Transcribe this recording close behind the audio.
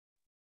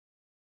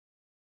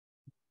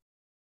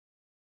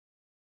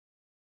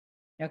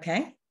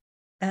Okay.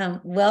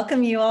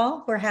 Welcome you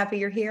all. We're happy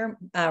you're here.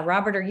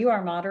 Robert, are you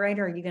our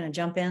moderator? Are you going to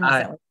jump in?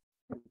 I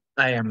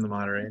am the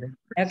moderator.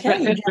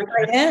 Okay, you jump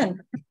right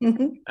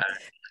in.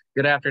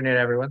 Good afternoon,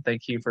 everyone.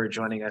 Thank you for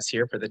joining us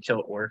here for the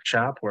Tilt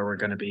workshop, where we're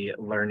going to be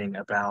learning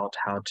about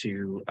how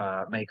to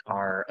make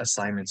our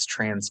assignments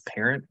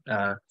transparent.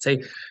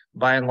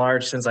 By and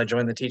large, since I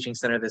joined the Teaching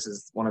Center, this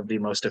is one of the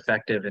most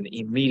effective and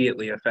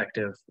immediately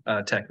effective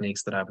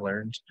techniques that I've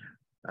learned.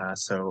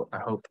 So I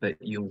hope that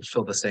you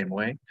feel the same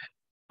way.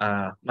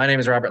 My name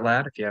is Robert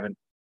Ladd. If you haven't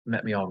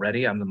met me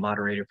already, I'm the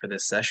moderator for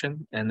this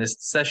session. And this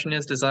session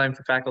is designed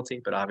for faculty,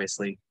 but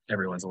obviously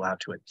everyone's allowed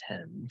to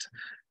attend.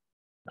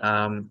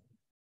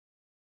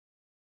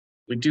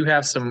 We do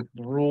have some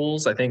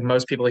rules. I think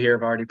most people here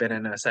have already been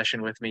in a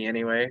session with me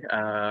anyway.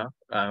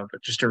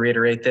 But just to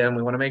reiterate them,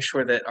 we want to make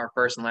sure that our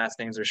first and last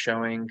names are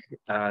showing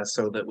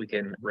so that we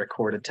can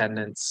record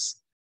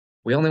attendance.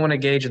 We only want to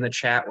engage in the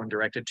chat when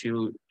directed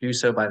to do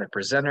so by the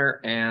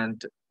presenter,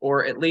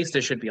 or at least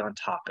it should be on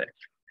topic.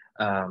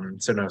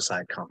 So no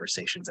side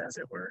conversations, as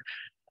it were.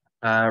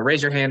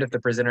 Raise your hand if the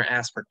presenter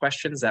asks for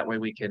questions. That way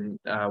we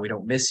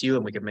don't miss you,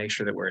 and we can make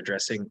sure that we're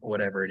addressing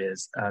whatever it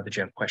is that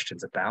you have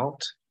questions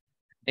about.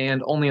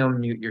 And only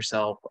unmute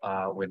yourself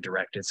when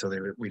directed so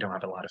that we don't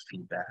have a lot of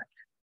feedback.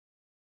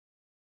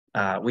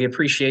 We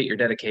appreciate your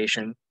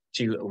dedication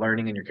to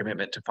learning and your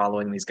commitment to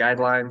following these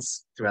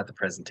guidelines throughout the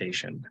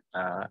presentation.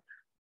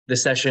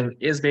 This session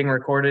is being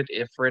recorded.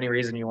 If for any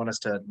reason you want us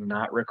to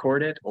not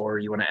record it, or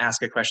you want to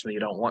ask a question that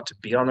you don't want to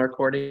be on the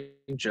recording,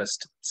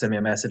 just send me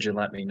a message and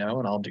let me know,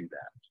 and I'll do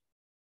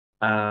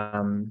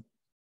that.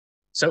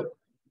 So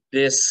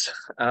this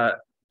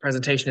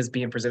presentation is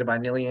being presented by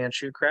Neely and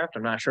Sheucraft.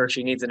 I'm not sure if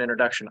she needs an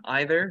introduction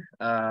either,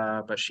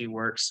 but she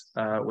works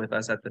with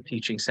us at the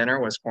Teaching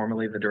Center, was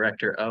formerly the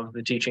director of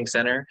the Teaching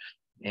Center,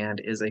 and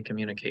is a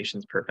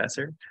communications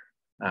professor.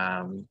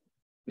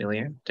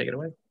 Neely, take it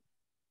away.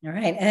 All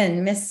right.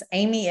 And Miss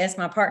Amy is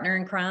my partner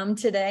in crime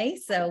today.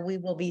 So we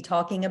will be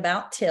talking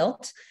about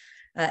Tilt.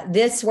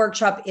 This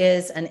workshop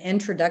is an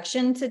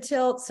introduction to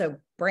Tilt. So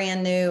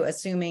brand new,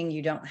 assuming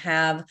you don't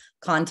have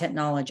content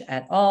knowledge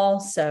at all.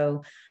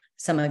 So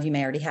some of you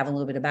may already have a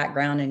little bit of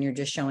background and you're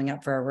just showing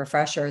up for a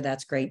refresher.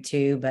 That's great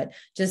too. But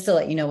just to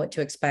let you know what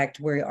to expect,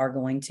 we are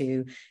going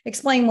to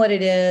explain what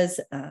it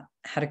is,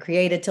 how to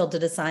create a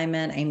tilted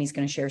assignment. Amy's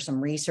going to share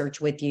some research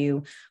with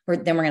you.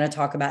 Then we're going to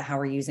talk about how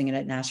we're using it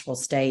at Nashville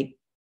State.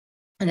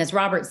 And as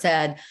Robert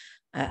said,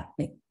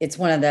 it's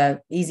one of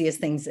the easiest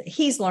things that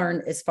he's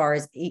learned as far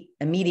as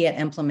immediate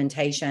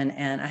implementation.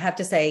 And I have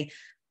to say,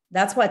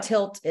 that's why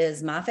Tilt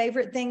is my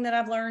favorite thing that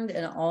I've learned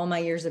in all my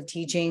years of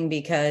teaching,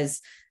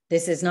 because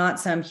this is not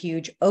some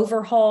huge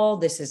overhaul.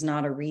 This is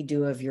not a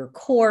redo of your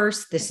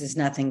course. This is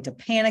nothing to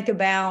panic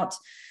about.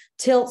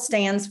 Tilt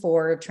stands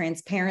for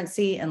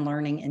transparency and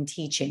learning and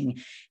teaching.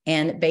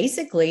 And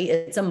basically,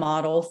 it's a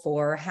model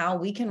for how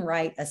we can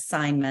write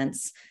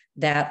assignments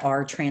that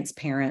are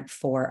transparent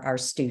for our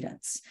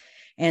students.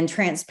 And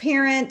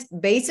transparent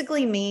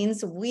basically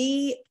means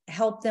we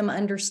help them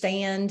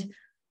understand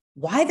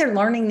why they're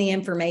learning the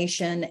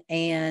information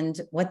and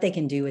what they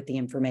can do with the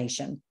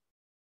information.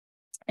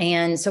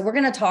 And so we're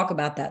going to talk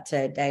about that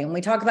today. When we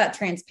talk about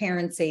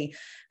transparency,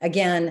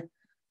 again,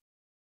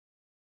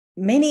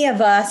 many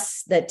of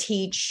us that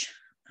teach,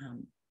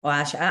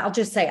 I'll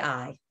just say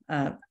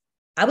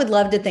I would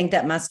love to think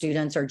that my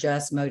students are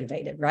just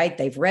motivated, right?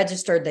 They've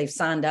registered, they've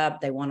signed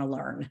up, they want to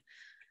learn.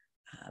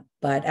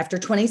 But after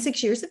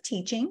 26 years of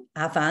teaching,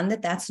 I find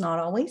that that's not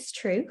always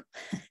true.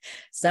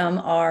 Some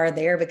are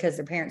there because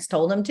their parents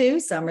told them to.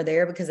 Some are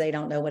there because they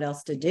don't know what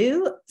else to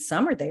do.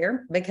 Some are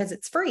there because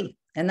it's free,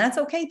 and that's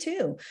okay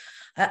too.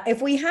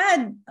 If we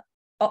had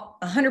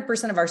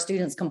 100% of our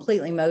students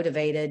completely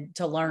motivated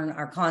to learn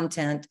our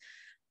content,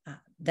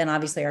 then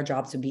obviously our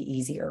jobs would be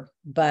easier.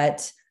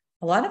 But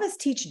a lot of us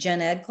teach gen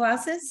ed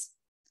classes,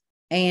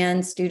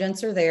 and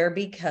students are there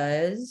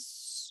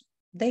because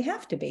they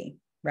have to be,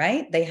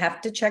 right? They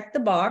have to check the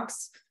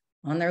box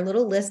on their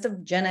little list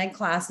of gen ed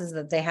classes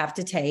that they have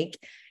to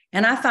take.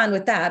 And I find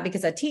with that,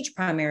 because I teach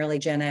primarily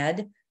gen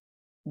ed,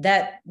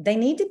 that they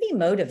need to be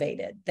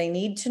motivated. They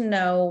need to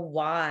know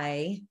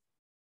why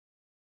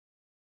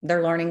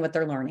they're learning what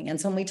they're learning. And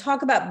so when we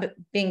talk about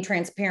being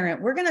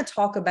transparent, we're going to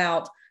talk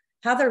about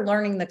how they're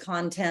learning the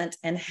content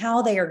and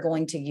how they are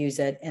going to use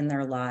it in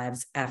their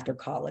lives after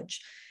college.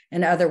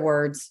 In other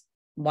words,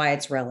 why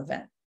it's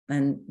relevant.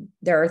 And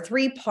there are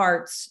 3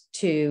 parts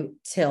to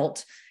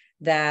Tilt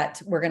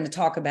that we're going to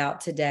talk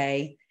about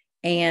today.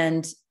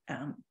 And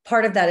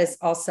part of that is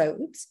also,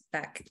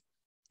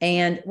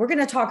 And we're going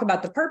to talk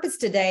about the purpose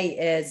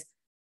today is,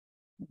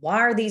 why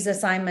are these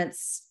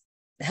assignments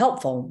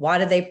helpful? Why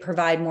do they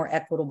provide more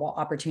equitable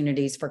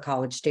opportunities for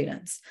college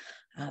students?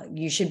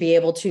 You should be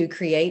able to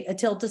create a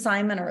Tilt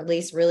assignment, or at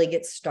least really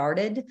get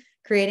started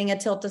creating a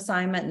Tilt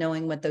assignment,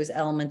 knowing what those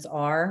elements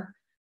are.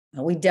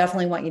 We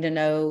definitely want you to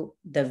know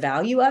the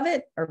value of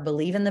it, or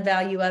believe in the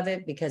value of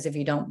it, because if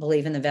you don't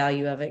believe in the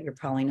value of it, you're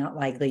probably not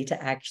likely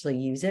to actually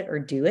use it or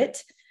do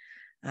it.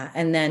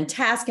 And then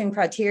task and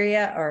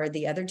criteria are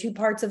the other two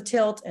parts of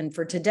TILT. And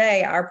for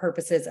today, our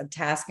purposes of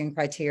task and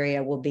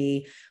criteria will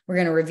be, we're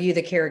going to review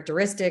the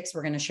characteristics,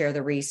 we're going to share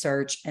the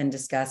research and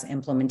discuss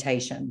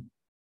implementation.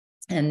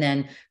 And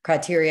then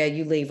criteria,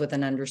 you leave with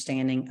an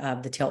understanding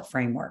of the TILT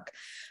framework.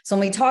 So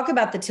when we talk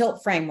about the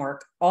TILT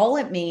framework, all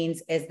it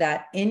means is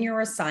that in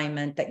your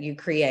assignment that you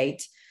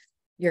create,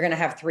 you're going to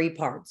have three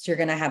parts. You're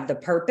going to have the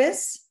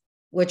purpose,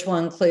 which will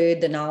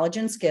include the knowledge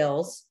and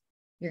skills.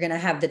 You're going to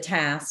have the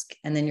task,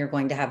 and then you're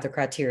going to have the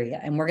criteria.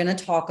 And we're going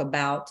to talk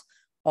about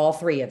all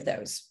three of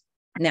those.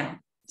 Now,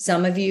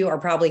 some of you are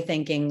probably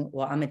thinking,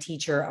 well, I'm a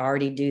teacher, I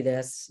already do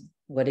this.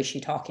 What is she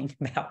talking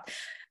about?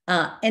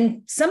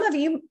 And some of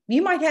you,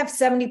 you might have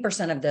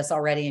 70% of this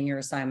already in your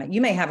assignment. You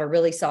may have a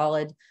really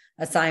solid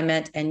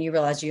assignment and you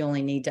realize you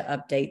only need to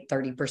update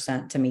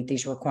 30% to meet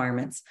these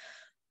requirements.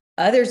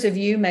 Others of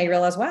you may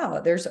realize, wow,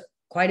 there's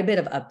quite a bit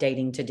of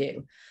updating to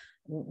do.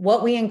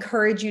 What we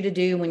encourage you to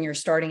do when you're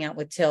starting out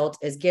with TILT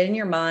is get in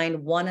your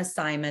mind one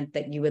assignment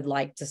that you would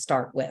like to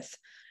start with.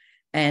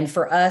 And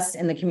for us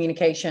in the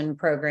communication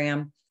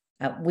program,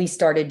 we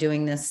started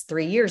doing this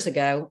 3 years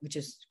ago, which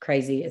is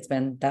crazy. It's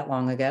been that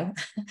long ago.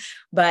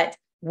 But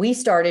we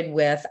started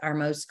with our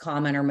most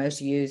common or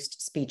most used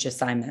speech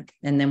assignment.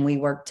 And then we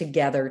worked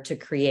together to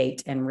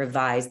create and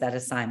revise that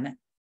assignment.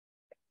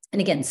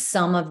 And again,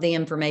 some of the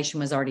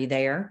information was already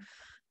there,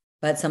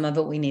 but some of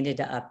it we needed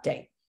to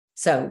update.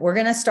 So we're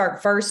going to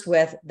start first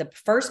with the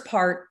first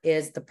part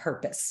is the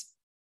purpose.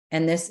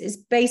 And this is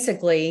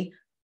basically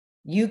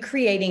you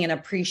creating an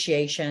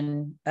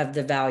appreciation of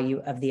the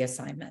value of the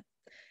assignment.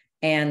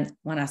 And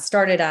when I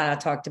started out, I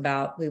talked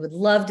about we would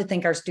love to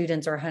think our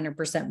students are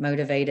 100%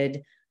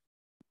 motivated,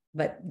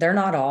 but they're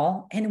not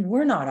all, and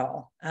we're not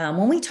all.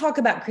 When we talk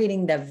about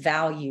creating the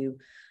value,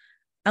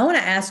 I want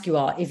to ask you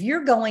all, if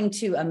you're going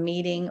to a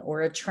meeting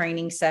or a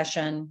training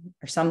session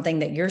or something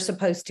that you're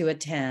supposed to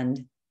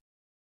attend,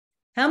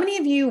 how many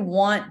of you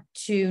want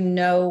to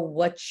know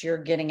what you're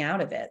getting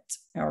out of it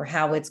or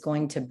how it's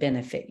going to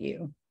benefit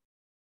you?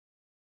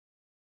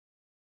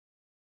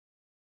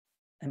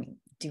 I mean,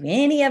 do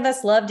any of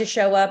us love to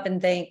show up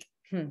and think,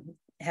 I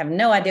have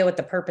no idea what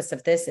the purpose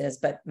of this is,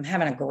 but I'm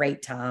having a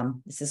great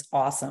time. This is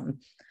awesome.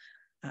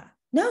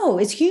 No,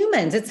 it's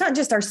humans. It's not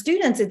just our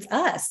students, it's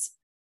us.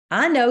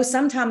 I know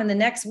sometime in the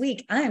next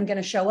week, I am going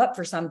to show up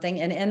for something.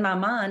 And in my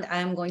mind,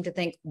 I am going to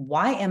think,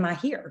 why am I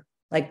here?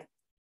 Like,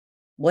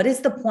 what is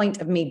the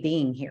point of me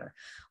being here?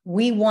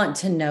 We want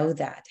to know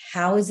that.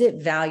 How is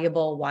it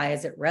valuable? Why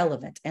is it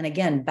relevant? And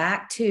again,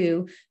 back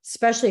to,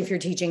 especially if you're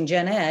teaching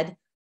gen ed,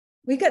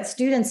 we've got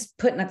students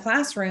put in a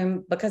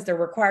classroom because they're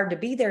required to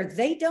be there.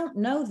 They don't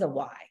know the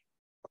why,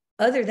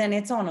 other than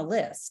it's on a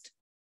list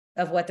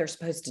of what they're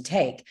supposed to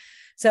take.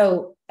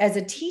 So as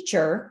a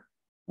teacher,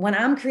 when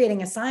I'm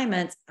creating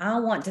assignments, I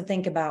want to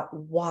think about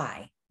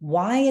why.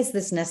 Why is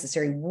this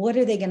necessary? What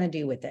are they going to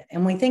do with it?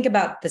 And when we think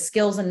about the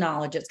skills and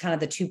knowledge, it's kind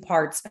of the two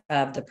parts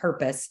of the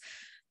purpose.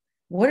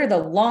 What are the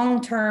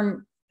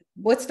long-term,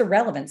 what's the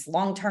relevance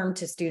long-term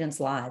to students'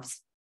 lives?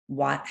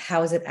 Why,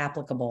 how is it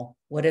applicable?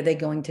 What are they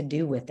going to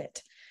do with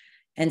it?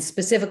 And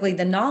specifically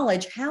the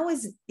knowledge, how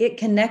is it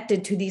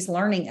connected to these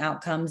learning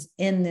outcomes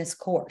in this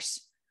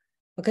course?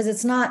 Because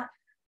it's not,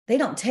 they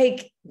don't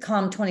take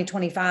COM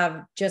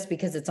 2025 just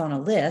because it's on a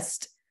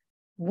list.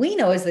 We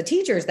know as the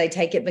teachers, they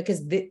take it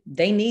because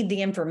they need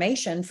the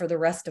information for the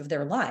rest of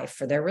their life,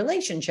 for their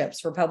relationships,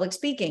 for public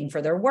speaking,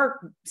 for their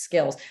work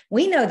skills.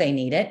 We know they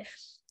need it.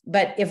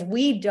 But if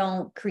we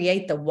don't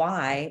create the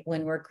why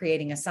when we're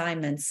creating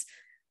assignments,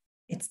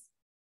 it's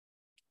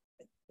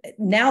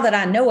now that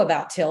I know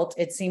about TILT,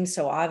 it seems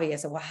so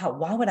obvious. Wow,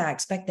 why would I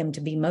expect them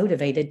to be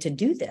motivated to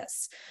do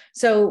this?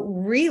 So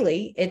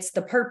really, it's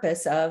the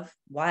purpose of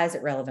why is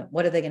it relevant?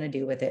 What are they going to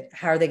do with it?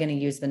 How are they going to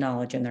use the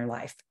knowledge in their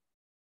life?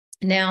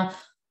 Now,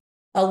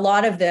 a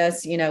lot of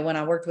this, you know, when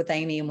I worked with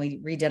Amy and we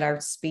redid our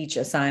speech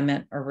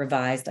assignment or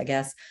revised, I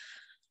guess,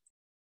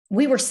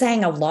 we were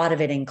saying a lot of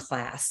it in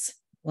class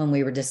when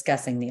we were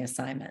discussing the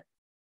assignment,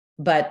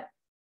 but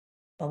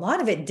a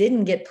lot of it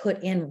didn't get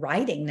put in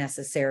writing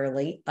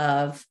necessarily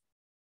of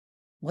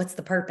what's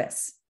the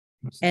purpose.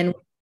 And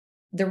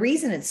the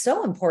reason it's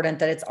so important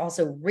that it's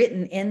also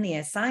written in the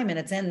assignment,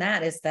 it's in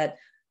that, is that,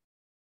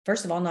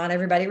 first of all, not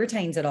everybody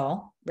retains it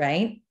all,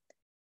 right?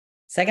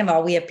 Second of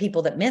all, we have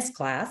people that miss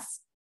class.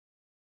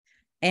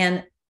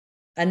 And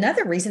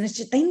another reason is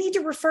just they need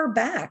to refer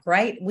back,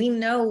 right? We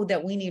know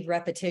that we need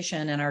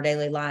repetition in our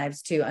daily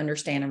lives to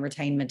understand and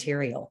retain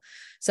material.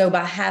 So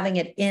by having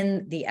it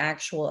in the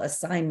actual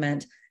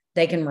assignment,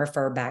 they can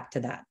refer back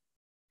to that.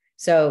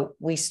 So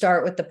we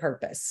start with the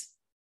purpose.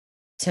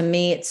 To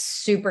me, it's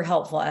super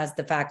helpful as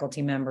the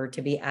faculty member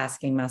to be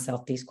asking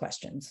myself these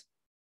questions.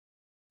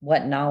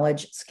 What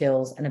knowledge,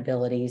 skills, and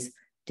abilities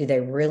do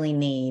they really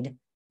need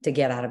to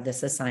get out of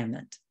this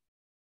assignment?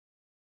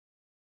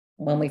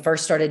 When we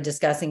first started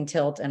discussing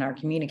TILT in our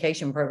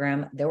communication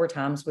program, there were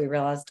times we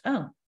realized,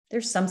 oh,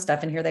 there's some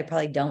stuff in here they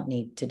probably don't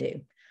need to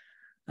do.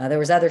 There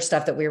was other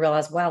stuff that we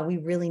realized, wow, we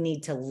really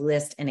need to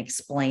list and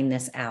explain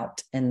this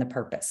out in the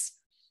purpose.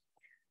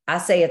 I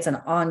say it's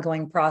an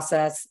ongoing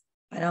process.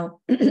 I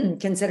don't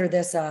consider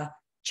this a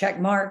check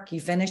mark.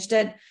 You finished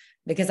it,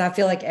 because I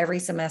feel like every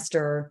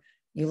semester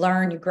you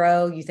learn, you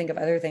grow, you think of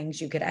other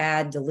things you could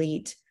add,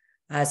 delete.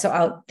 So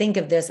I'll think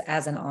of this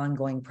as an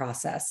ongoing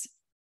process.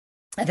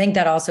 I think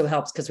that also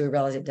helps because we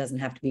realize it doesn't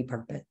have to be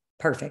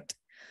perfect.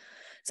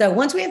 So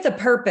once we have the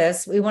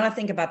purpose, we want to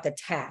think about the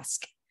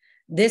task.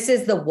 This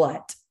is the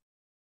what.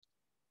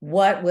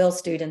 What will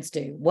students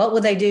do? What will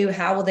they do?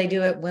 How will they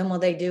do it? When will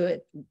they do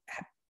it?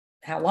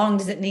 How long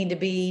does it need to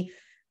be?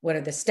 What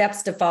are the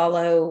steps to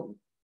follow?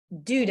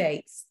 Due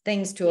dates,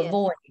 things to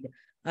avoid.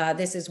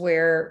 This is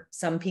where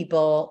some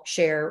people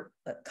share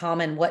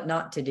common what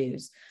not to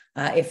do's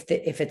if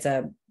it's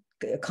a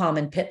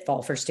common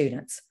pitfall for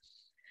students.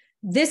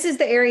 This is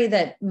the area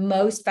that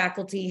most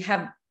faculty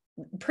have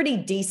pretty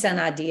decent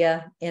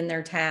idea in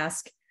their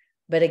task.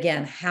 But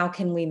again, how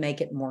can we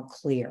make it more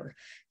clear?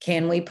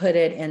 Can we put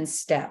it in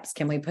steps?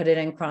 Can we put it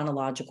in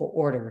chronological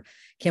order?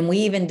 Can we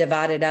even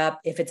divide it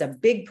up? If it's a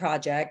big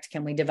project,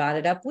 can we divide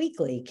it up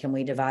weekly? Can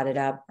we divide it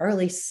up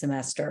early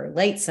semester,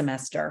 late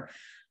semester?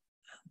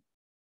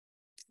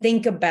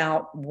 Think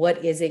about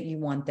what is it you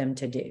want them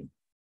to do.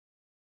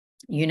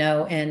 You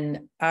know,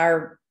 in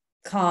our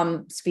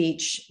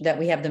speech that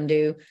we have them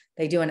do,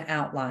 they do an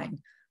outline,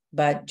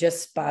 but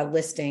just by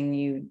listing,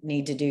 you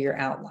need to do your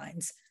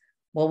outlines.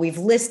 Well, we've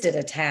listed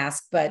a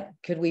task, but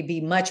could we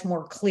be much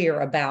more clear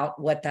about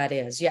what that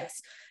is?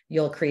 Yes,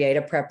 you'll create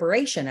a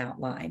preparation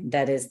outline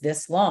that is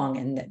this long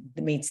and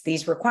that meets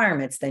these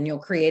requirements. Then you'll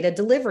create a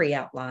delivery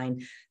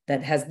outline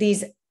that has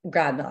these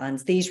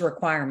guidelines, these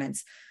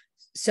requirements,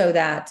 so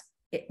that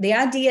the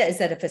idea is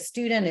that if a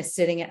student is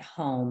sitting at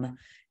home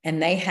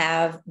and they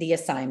have the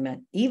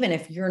assignment, even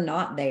if you're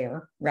not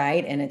there,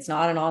 right, and it's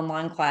not an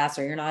online class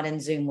or you're not in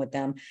Zoom with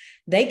them,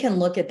 they can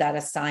look at that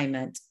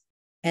assignment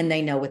and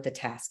they know what the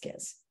task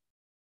is.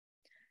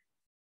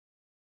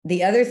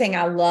 The other thing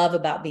I love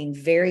about being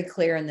very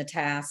clear in the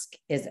task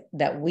is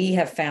that we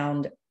have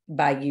found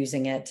by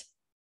using it,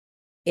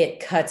 it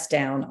cuts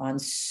down on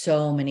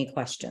so many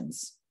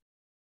questions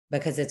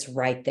because it's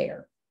right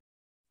there.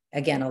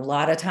 Again, a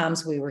lot of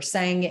times we were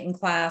saying it in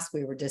class,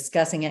 we were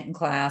discussing it in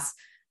class,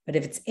 but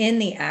if it's in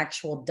the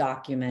actual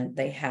document,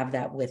 they have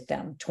that with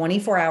them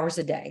 24 hours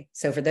a day.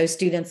 So for those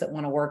students that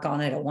want to work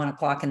on it at 1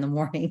 o'clock in the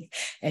morning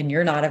and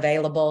you're not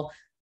available,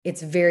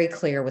 it's very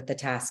clear what the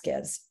task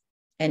is.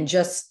 And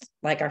just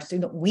like our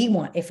student,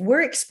 if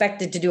we're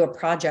expected to do a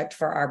project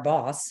for our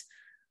boss,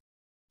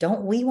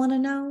 don't we want to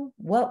know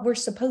what we're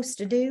supposed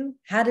to do,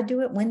 how to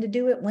do it, when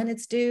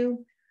it's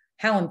due,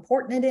 how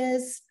important it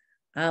is?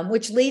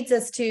 Which leads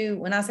us to,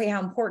 when I say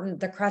how important,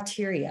 the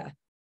criteria.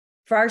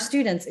 For our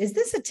students, is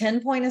this a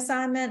 10-point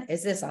assignment?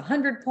 Is this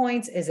 100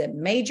 points? Is it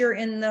major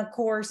in the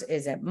course?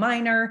 Is it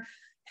minor?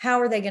 How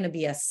are they going to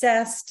be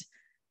assessed?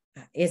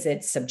 Is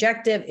it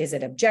subjective? Is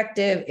it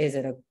objective? Is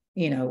it a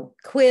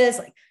quiz?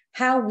 Like,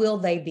 how will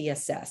they be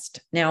assessed?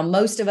 Now,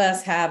 most of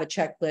us have a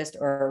checklist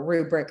or a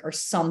rubric or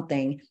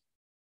something,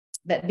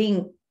 but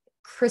being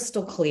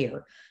crystal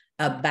clear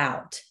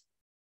about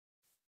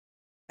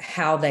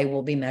how they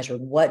will be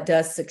measured. What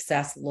does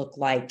success look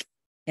like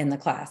in the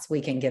class?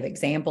 We can give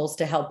examples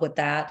to help with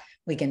that.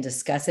 We can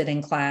discuss it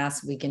in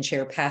class. We can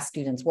share past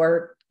students'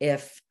 work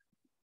if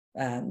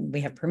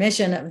we have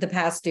permission of the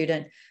past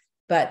student.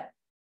 But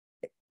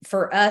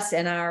for us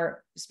in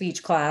our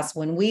speech class,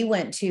 when we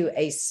went to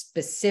a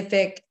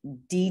specific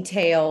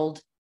detailed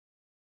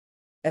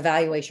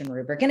evaluation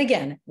rubric, and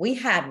again, we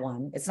had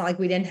one, it's not like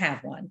we didn't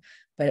have one,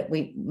 but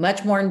we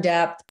much more in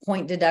depth,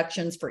 point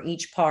deductions for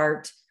each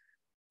part,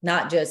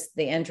 not just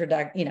the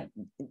introduction,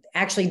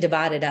 actually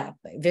divided up.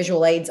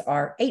 Visual aids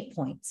are 8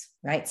 points,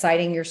 right?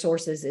 Citing your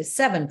sources is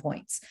 7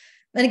 points.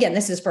 And again,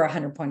 this is for a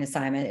 100-point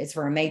assignment. It's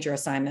for a major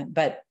assignment,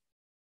 but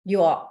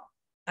you all,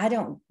 I'm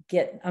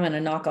going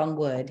to knock on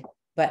wood,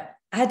 but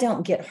I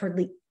don't get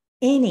hardly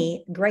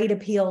any grade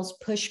appeals,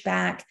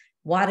 pushback.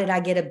 Why did I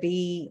get a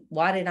B?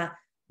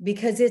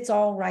 Because it's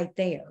all right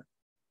there.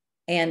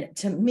 And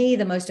to me,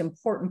 the most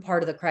important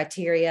part of the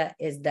criteria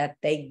is that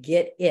they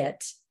get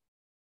it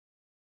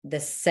the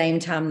same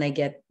time they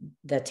get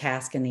the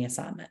task and the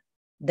assignment.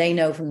 They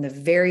know from the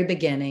very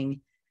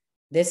beginning,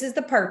 this is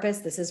the purpose.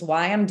 This is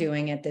why I'm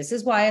doing it. This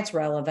is why it's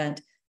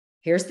relevant.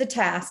 Here's the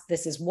task.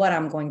 This is what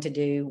I'm going to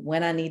do,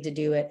 when I need to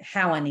do it,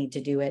 how I need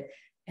to do it.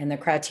 And the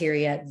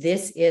criteria,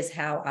 this is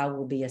how I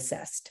will be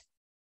assessed.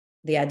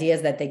 The idea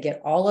is that they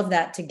get all of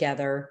that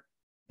together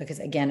because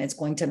again,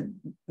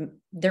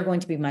 they're going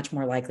to be much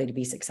more likely to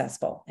be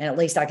successful. And at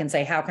least I can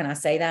say, how can I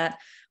say that?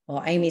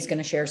 Well, Amy's going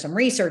to share some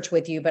research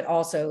with you, but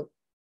also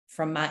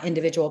from my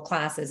individual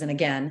classes. And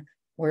again,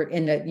 we're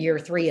in the year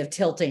 3 of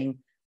tilting.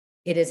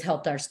 It has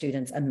helped our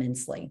students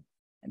immensely.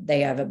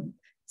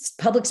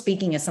 Public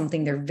speaking is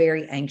something they're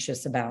very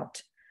anxious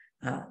about.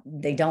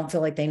 They don't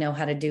feel like they know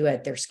how to do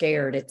it. They're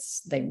scared.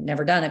 They've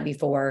never done it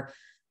before.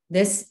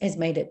 This has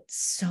made it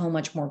so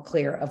much more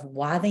clear of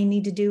why they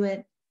need to do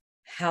it,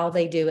 how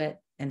they do it,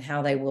 and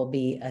how they will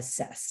be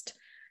assessed.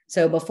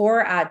 So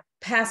before I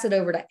pass it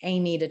over to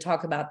Amy to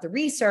talk about the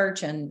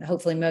research and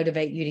hopefully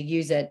motivate you to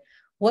use it,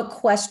 What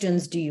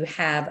questions do you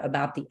have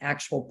about the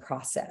actual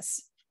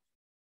process?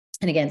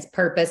 And again, it's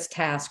purpose,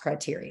 task,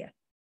 criteria.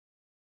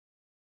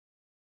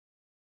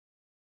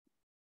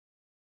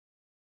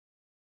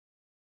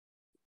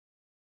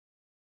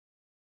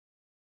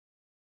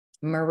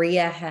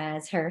 Maria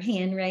has her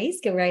hand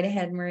raised. Go right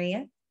ahead,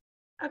 Maria.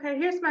 Okay,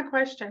 here's my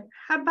question.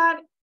 How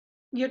about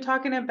you're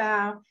talking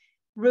about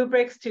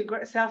rubrics to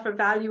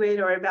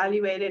self-evaluate or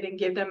evaluate it and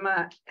give them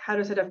how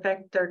does it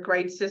affect their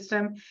grade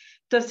system?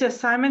 Does the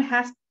assignment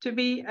has to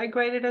be a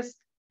graded as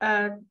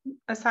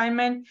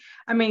assignment?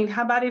 I mean,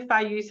 how about if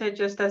I use it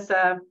just as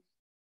a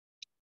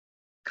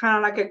kind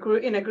of like a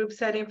group in a group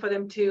setting for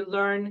them to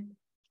learn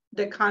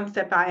the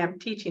concept I am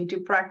teaching, to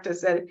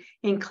practice it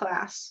in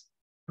class?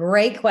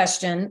 Great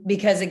question,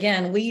 because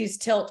again, we use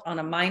TILT on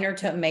a minor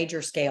to a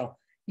major scale.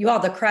 You all,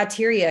 the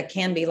criteria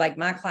can be like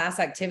my class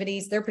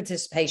activities, they're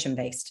participation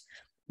based.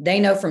 They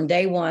know from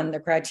day one, the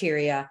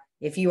criteria,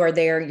 if you are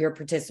there, you're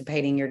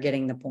participating, you're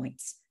getting the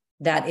points.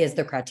 That is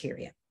the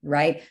criteria,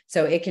 right?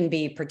 So it can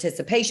be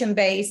participation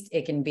based,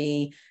 it can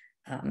be,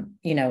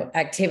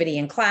 activity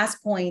and class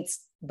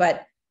points,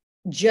 but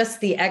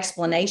just the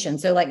explanation.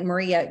 So like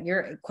Maria,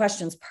 your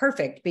question's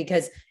perfect,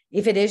 because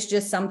if it is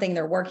just something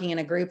they're working in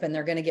a group and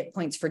they're going to get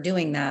points for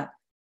doing that,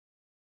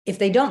 if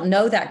they don't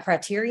know that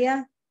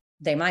criteria,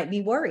 they might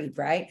be worried,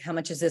 right? How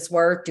much is this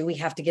worth? Do we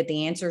have to get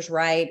the answers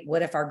right?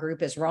 What if our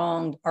group is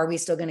wrong? Are we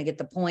still going to get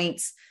the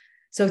points?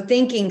 So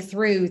thinking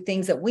through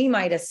things that we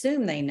might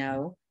assume they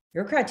know,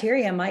 your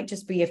criteria might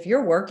just be if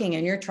you're working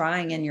and you're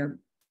trying in your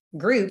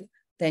group,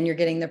 then you're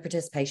getting the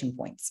participation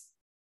points.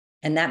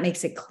 And that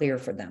makes it clear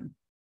for them.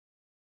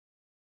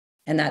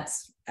 And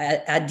that's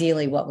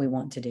ideally what we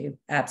want to do.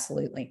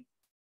 Absolutely.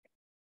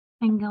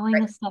 And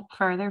going a step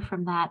further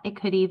from that, it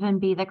could even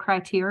be the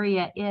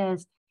criteria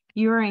is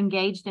you're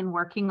engaged in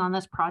working on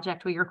this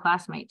project with your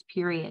classmates,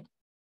 period.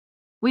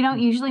 We don't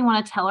usually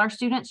want to tell our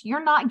students,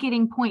 you're not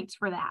getting points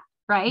for that,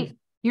 right?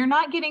 You're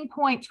not getting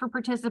points for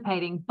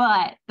participating,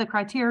 but the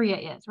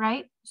criteria is,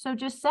 right? So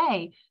just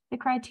say the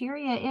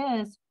criteria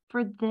is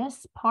for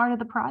this part of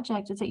the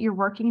project is that you're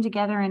working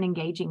together and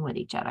engaging with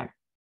each other.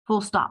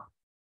 Full stop.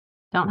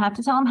 Don't have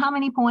to tell them how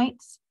many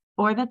points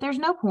or that there's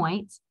no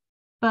points,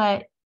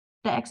 but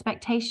the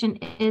expectation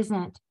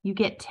isn't you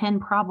get 10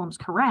 problems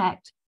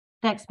correct.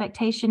 The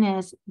expectation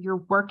is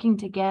you're working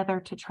together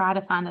to try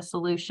to find a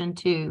solution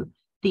to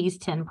these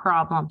 10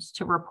 problems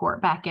to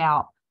report back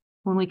out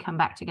when we come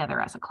back together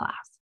as a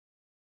class.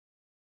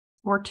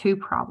 Or 2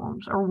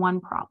 problems or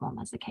 1 problem,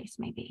 as the case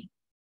may be.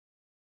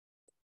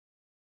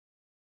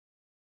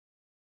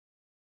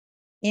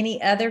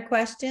 Any other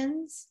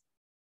questions?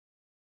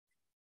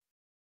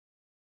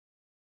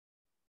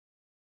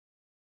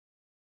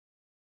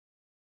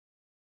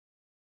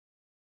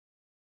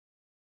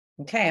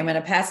 Okay, I'm going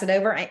to pass it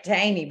over to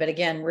Amy, but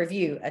again,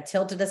 review. A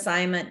tilted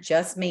assignment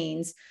just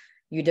means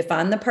you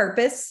define the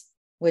purpose,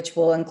 which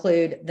will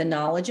include the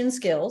knowledge and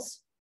skills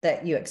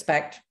that you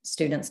expect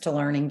students to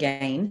learn and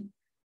gain.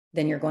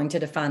 Then you're going to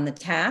define the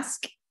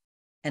task,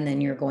 and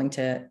then you're going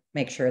to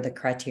make sure the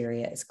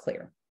criteria is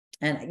clear.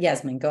 And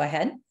Yasmin, go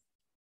ahead.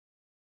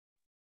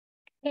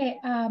 Okay,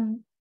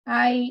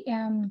 I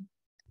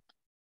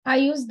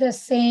use the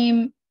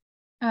same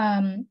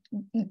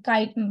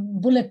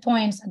bullet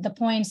points, the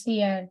points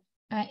here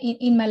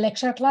in my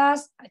lecture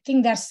class. I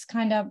think that's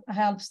kind of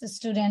helps the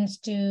students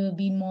to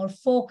be more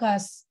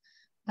focused.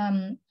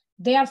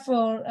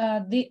 Therefore,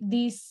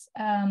 this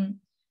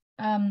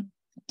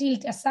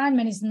TILT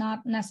assignment is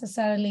not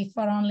necessarily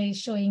for only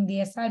showing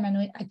the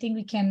assignment. I think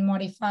we can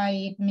modify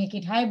it, make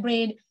it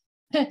hybrid,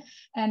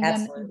 and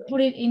Absolutely. then put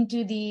it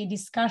into the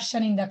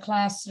discussion in the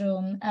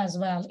classroom as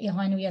well.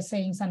 When we are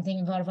saying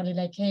something verbally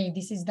like, hey,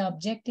 this is the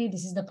objective,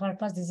 this is the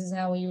purpose, this is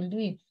how we will do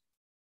it.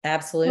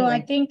 Absolutely. So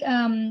I think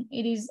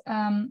it is,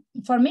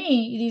 for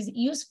me, it is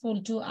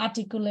useful to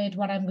articulate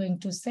what I'm going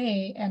to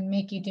say and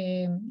make it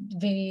a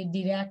very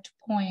direct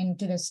point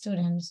to the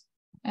students.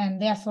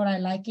 And therefore I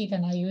like it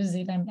and I use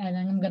it, and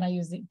I'm going to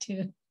use it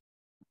too.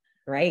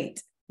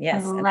 Great.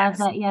 Yes. I love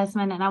that,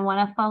 Yasmin. And I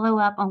want to follow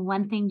up on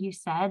one thing you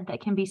said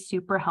that can be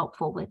super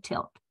helpful with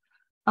TILT.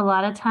 A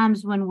lot of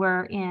times when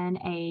we're in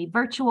a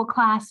virtual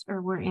class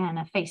or we're in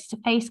a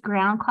face-to-face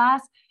ground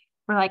class,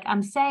 we're like,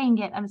 I'm saying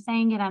it, I'm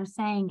saying it, I'm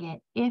saying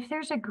it. If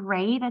there's a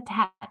grade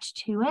attached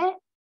to it,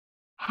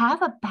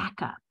 have a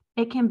backup.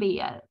 It can be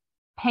a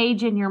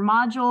page in your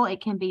module.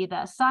 It can be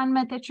the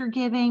assignment that you're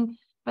giving.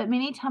 But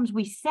many times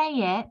we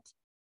say it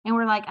and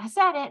we're like, I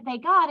said it, they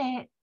got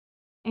it.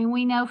 And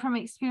we know from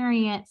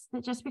experience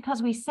that just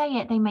because we say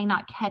it, they may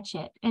not catch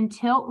it. And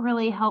TILT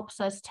really helps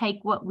us take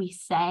what we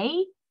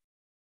say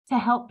to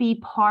help be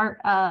part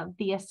of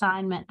the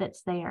assignment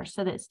that's there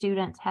so that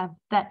students have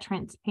that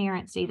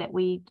transparency that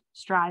we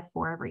strive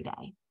for every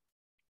day.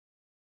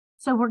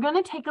 So we're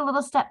going to take a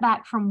little step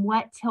back from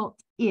what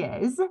TILT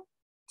is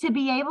to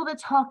be able to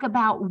talk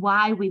about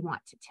why we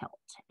want to TILT.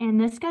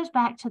 And this goes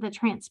back to the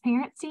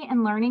transparency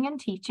and learning and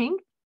teaching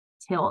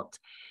TILT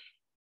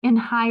in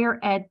higher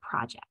ed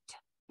project.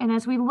 And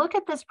as we look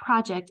at this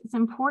project, it's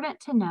important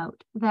to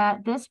note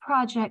that this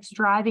project's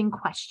driving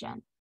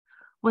question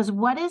was,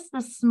 what is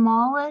the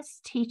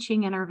smallest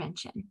teaching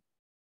intervention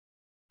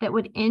that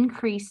would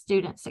increase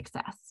student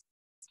success?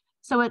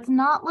 So it's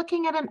not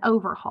looking at an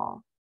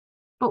overhaul,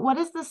 but what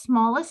is the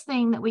smallest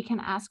thing that we can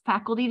ask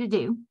faculty to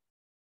do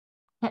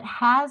that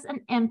has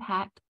an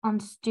impact on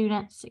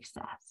student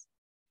success?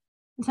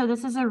 And so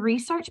this is a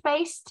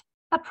research-based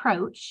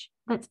approach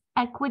that's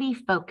equity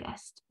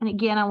focused. And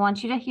again, I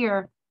want you to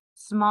hear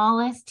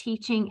smallest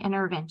teaching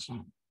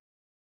intervention.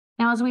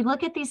 Now, as we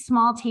look at these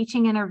small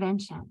teaching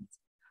interventions,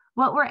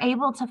 what we're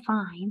able to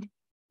find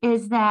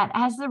is that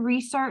as the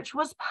research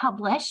was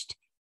published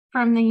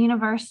from the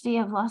University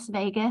of Las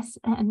Vegas,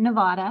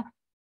 Nevada,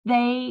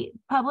 they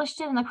published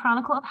it in the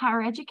Chronicle of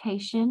Higher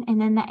Education and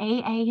then the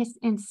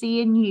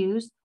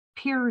AANCNU's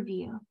peer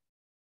review.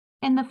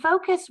 And the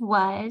focus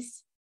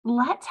was,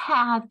 let's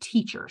have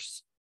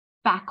teachers,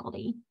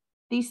 faculty,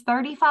 these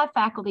 35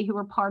 faculty who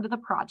were part of the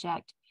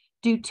project,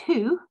 do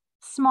 2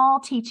 small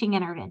teaching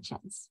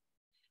interventions.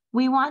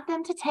 We want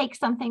them to take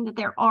something that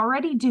they're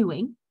already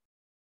doing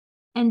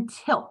and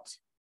tilt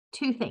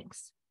 2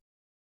 things.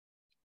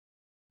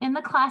 In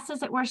the classes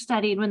that were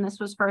studied when this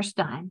was first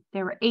done,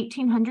 there were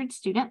 1,800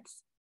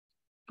 students.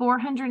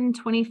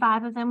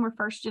 425 of them were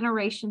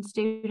first-generation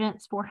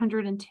students.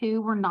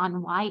 402 were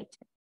non-white.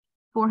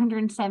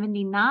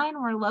 479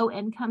 were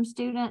low-income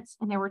students,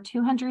 and there were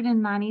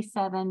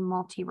 297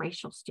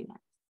 multiracial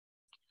students.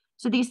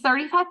 So these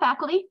 35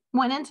 faculty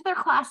went into their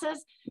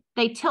classes.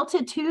 They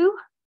tilted 2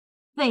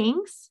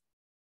 things,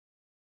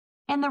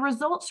 and the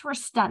results were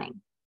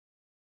stunning.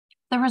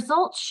 The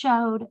results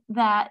showed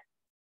that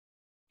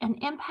an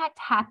impact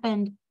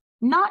happened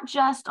not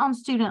just on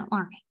student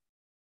learning,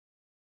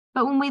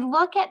 but when we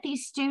look at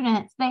these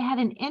students, they had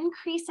an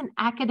increase in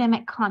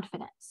academic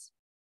confidence.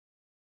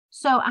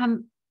 So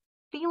I'm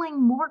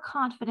feeling more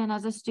confident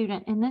as a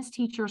student in this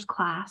teacher's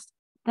class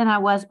than I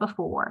was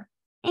before.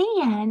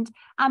 And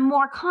I'm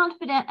more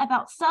confident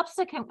about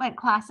subsequent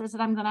classes that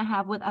I'm going to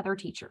have with other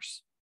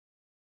teachers.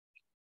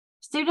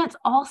 Students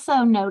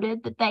also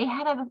noted that they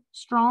had a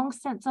strong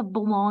sense of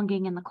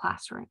belonging in the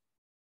classroom,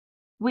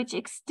 which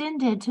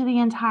extended to the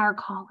entire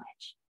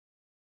college.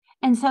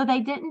 And so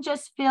they didn't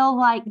just feel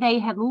like they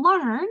had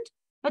learned,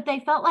 but they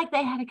felt like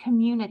they had a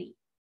community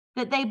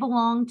that they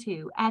belonged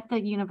to at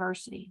the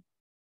university.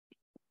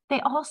 They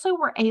also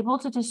were able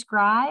to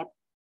describe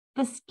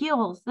the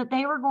skills that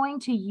they were going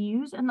to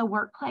use in the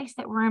workplace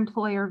that were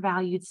employer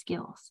valued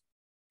skills.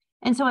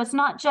 And so it's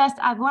not just,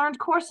 I've learned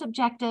course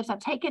objectives, I've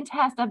taken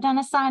tests, I've done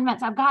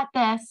assignments, I've got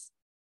this,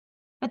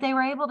 but they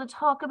were able to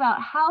talk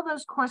about how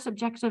those course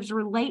objectives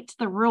relate to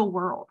the real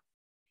world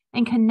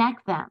and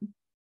connect them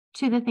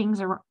to the things,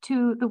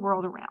 to the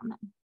world around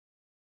them.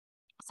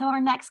 So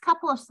our next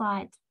couple of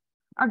slides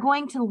are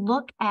going to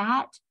look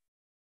at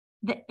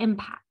the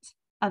impact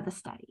of the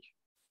study.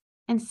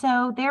 And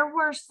so there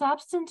were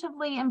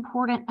substantively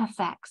important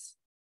effects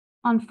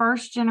on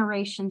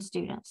first-generation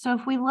students. So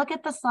if we look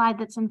at the slide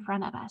that's in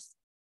front of us,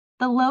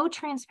 the low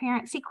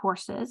transparency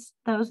courses,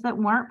 those that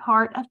weren't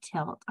part of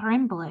TILT, are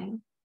in blue.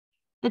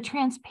 The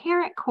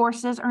transparent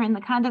courses are in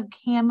the kind of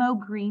camo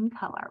green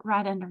color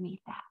right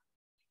underneath that.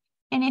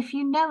 And if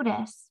you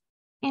notice,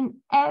 in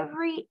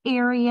every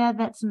area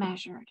that's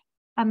measured,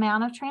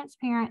 amount of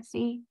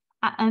transparency,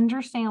 I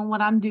understand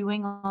what I'm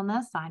doing on the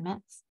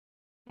assignments,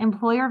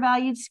 employer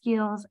valued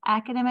skills,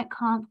 academic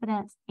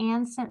confidence,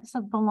 and sense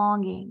of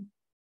belonging.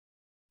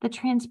 The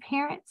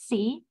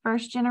transparency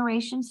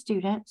first-generation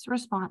students'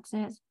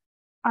 responses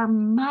are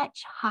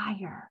much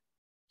higher,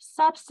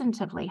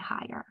 substantively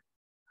higher,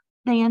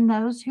 than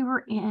those who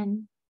were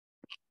in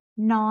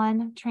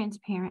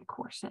non-transparent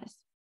courses.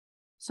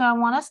 So I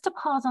want us to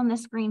pause on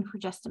this screen for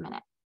just a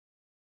minute.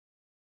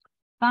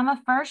 If I'm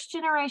a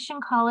first-generation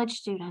college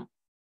student,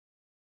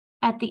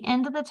 at the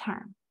end of the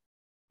term,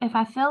 if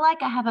I feel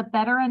like I have a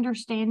better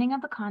understanding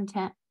of the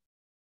content,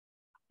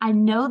 I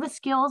know the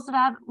skills that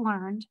I've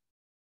learned,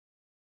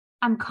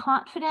 I'm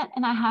confident,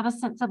 and I have a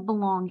sense of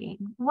belonging,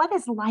 what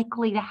is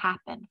likely to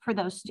happen for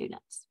those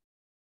students?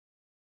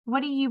 What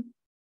do you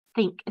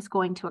think is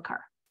going to occur?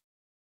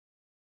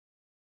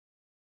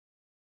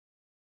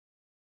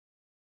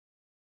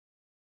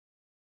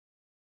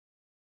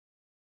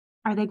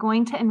 Are they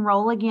going to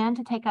enroll again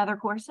to take other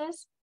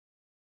courses?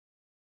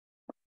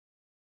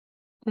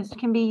 This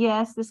can be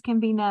yes, this can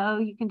be no.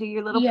 You can do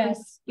your little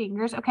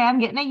fingers. Okay, I'm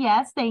getting a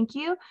yes, thank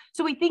you.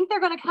 So we think they're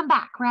going to come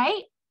back,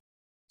 right?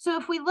 So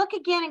if we look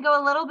again and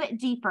go a little bit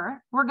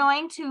deeper, we're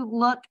going to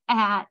look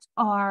at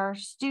our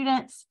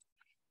students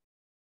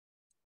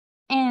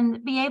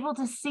and be able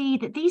to see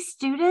that these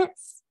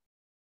students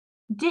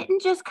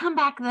didn't just come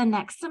back the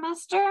next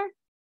semester,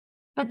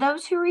 but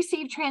those who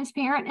received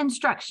transparent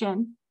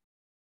instruction,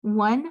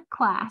 one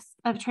class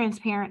of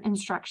transparent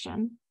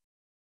instruction,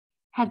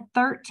 had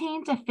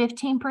 13 to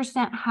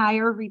 15%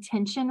 higher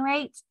retention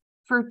rates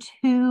for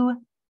 2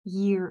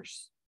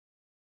 years.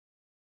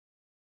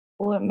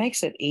 Well, it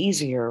makes it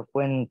easier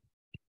when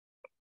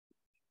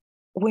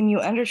you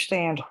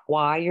understand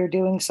why you're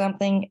doing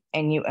something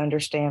and you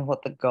understand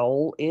what the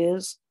goal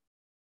is,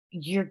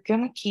 you're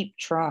going to keep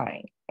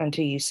trying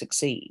until you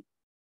succeed.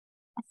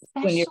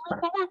 When especially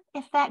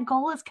if that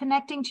goal is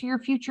connecting to your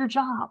future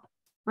job,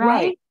 right.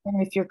 right?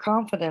 And if your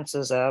confidence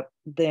is up,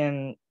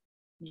 then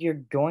you're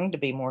going to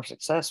be more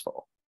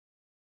successful.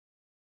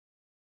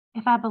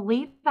 If I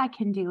believe I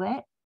can do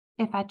it,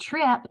 if I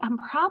trip, I'm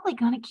probably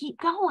going to keep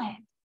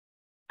going.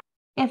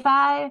 If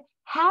I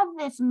have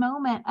this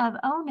moment of,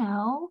 oh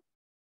no,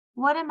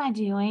 what am I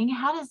doing?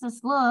 How does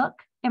this look?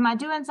 Am I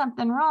doing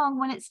something wrong?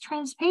 When it's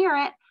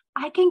transparent,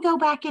 I can go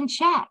back and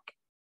check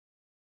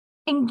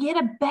and get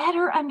a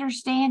better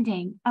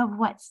understanding of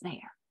what's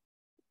there.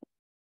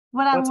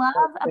 What I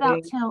love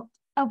about Tilt,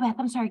 oh, Beth,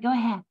 I'm sorry, go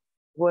ahead.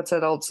 What's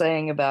that old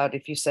saying about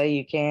if you say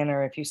you can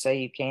or if you say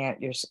you can't,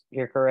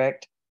 you're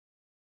correct?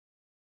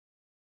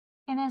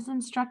 And as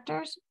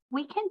instructors,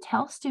 we can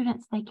tell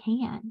students they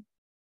can,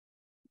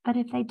 but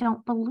if they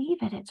don't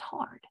believe it, it's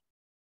hard.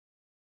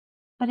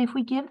 But if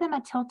we give them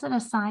a tilted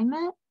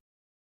assignment,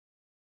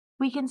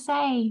 we can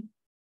say,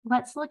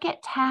 let's look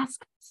at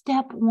task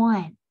step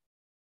 1.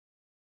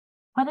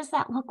 What does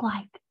that look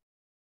like?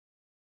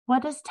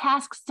 What does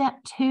task step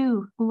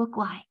 2 look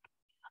like?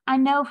 I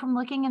know from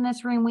looking in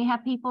this room, we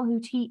have people who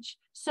teach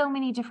so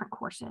many different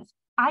courses.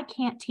 I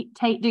can't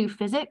do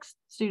physics,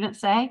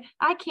 students say.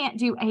 I can't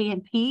do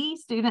A&P,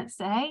 students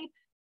say.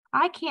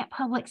 I can't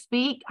public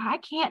speak. I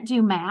can't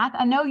do math.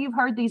 I know you've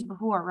heard these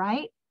before,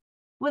 right?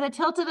 With a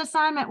tilted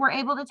assignment, we're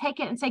able to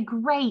take it and say,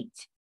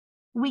 great,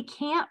 we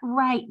can't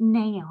right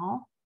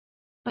now,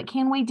 but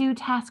can we do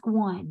task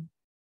 1?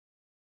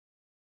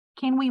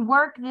 Can we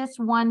work this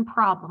one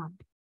problem?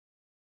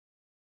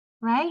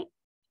 Right?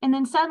 And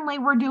then suddenly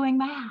we're doing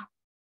math.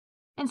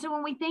 And so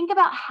when we think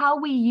about how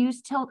we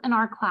use tilt in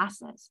our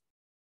classes,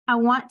 I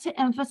want to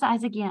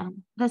emphasize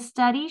again, the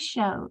study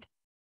showed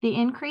the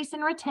increase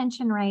in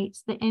retention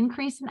rates, the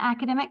increase in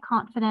academic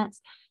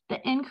confidence, the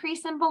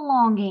increase in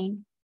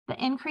belonging,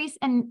 the increase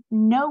in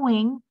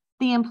knowing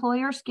the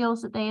employer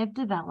skills that they have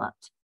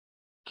developed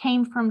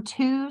came from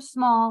 2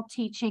 small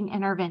teaching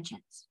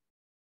interventions.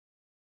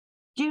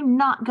 Do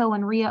not go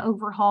and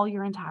overhaul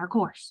your entire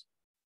course.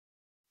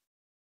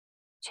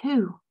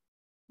 2.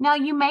 Now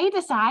you may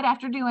decide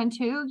after doing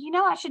 2,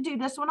 I should do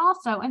this one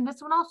also and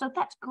this one also.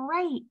 That's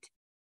great.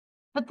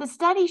 But the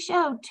study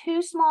showed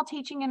 2 small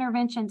teaching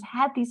interventions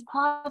had these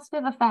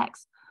positive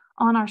effects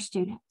on our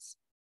students.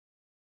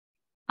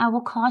 I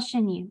will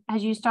caution you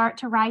as you start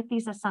to write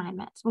these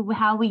assignments,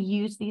 how we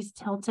use these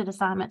tilted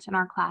assignments in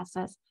our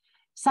classes.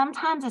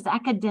 Sometimes as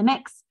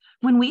academics,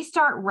 when we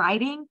start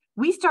writing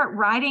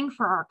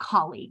for our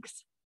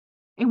colleagues.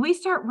 And we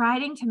start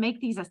writing to make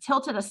these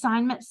tilted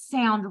assignments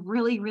sound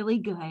really, really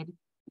good.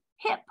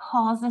 Hit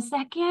pause a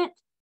second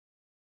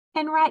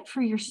and write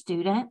for your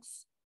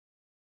students.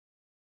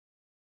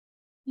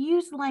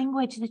 Use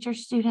language that your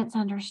students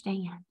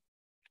understand.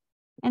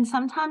 And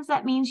sometimes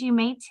that means you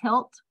may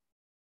tilt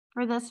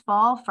for this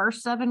fall,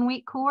 first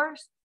 7-week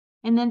course,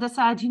 and then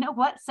decide,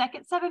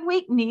 second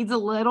 7-week needs a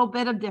little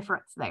bit of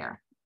difference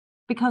there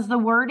because the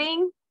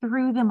wording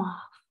threw them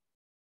off.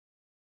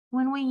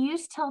 When we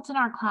use tilt in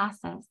our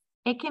classes,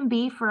 it can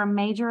be for a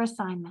major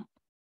assignment.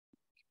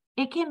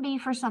 It can be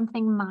for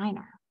something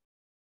minor.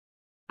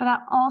 But I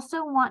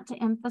also want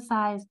to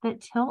emphasize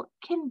that tilt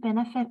can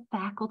benefit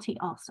faculty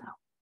also.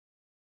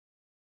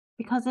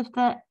 Because if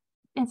the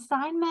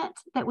assignment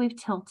that we've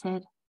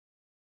tilted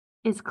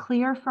is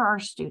clear for our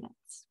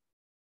students,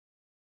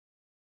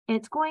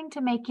 it's going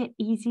to make it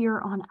easier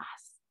on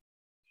us.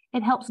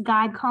 It helps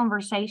guide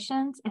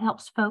conversations. It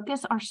helps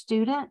focus our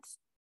students.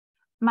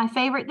 My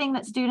favorite thing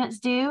that students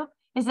do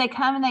is they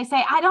come and they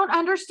say, I don't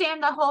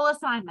understand the whole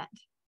assignment.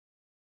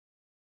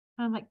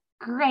 And I'm like,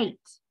 great.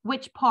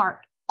 Which part?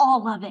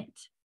 All of it.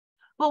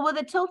 Well, with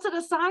a tilted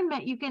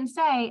assignment, you can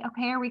say,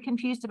 okay, are we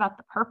confused about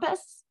the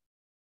purpose?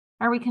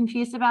 Are we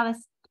confused about a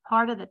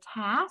part of the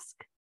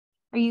task?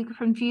 Are you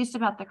confused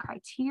about the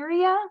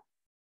criteria?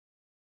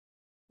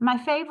 My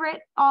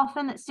favorite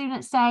often that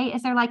students say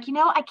is they're like,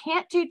 I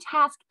can't do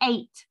task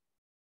 8.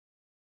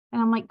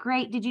 And I'm like,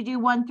 great. Did you do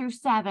 1 through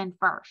 7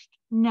 first?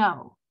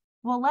 No.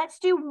 Well, let's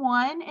do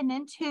 1 and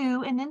then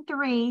 2 and then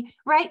 3,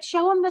 right?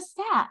 Show them the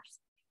steps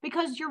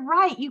because you're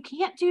right. You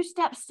can't do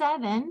step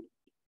 7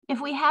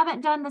 if we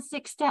haven't done the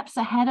 6 steps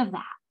ahead of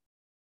that.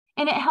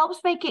 And it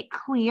helps make it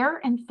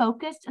clear and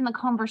focused in the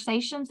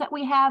conversations that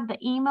we have, the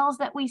emails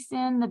that we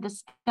send, the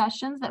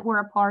discussions that we're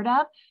a part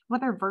of,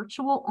 whether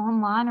virtual,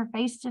 online, or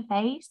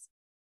face-to-face,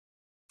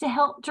 to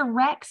help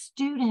direct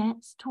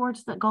students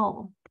towards the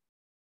goal.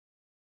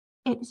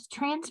 It's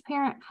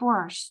transparent for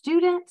our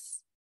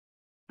students,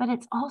 but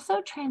it's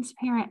also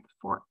transparent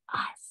for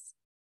us.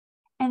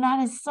 And that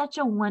is such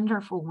a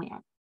wonderful win.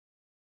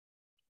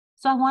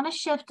 So I want to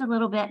shift a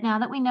little bit now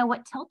that we know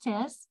what tilt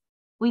is.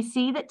 We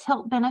see that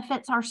tilt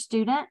benefits our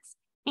students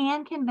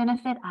and can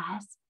benefit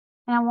us.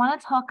 And I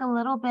want to talk a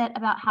little bit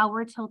about how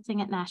we're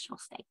tilting at Nashville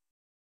State.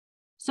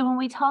 So when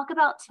we talk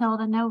about tilt,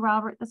 I know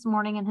Robert this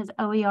morning in his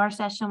OER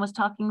session was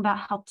talking about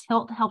how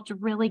tilt helped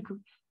really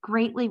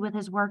greatly with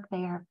his work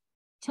there.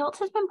 Tilt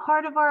has been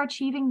part of our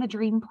Achieving the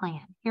Dream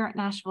plan here at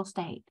Nashville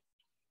State.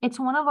 It's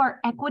one of our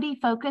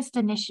equity-focused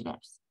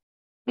initiatives.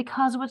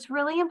 because what's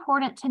really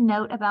important to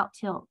note about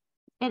TILT,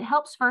 it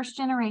helps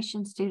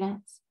first-generation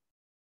students.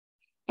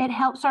 It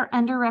helps our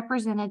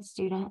underrepresented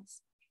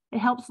students. It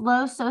helps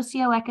low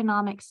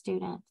socioeconomic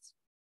students.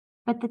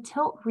 But the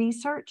TILT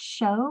research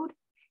showed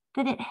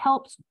that it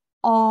helps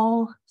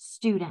all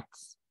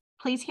students.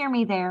 Please hear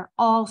me there,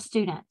 all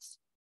students.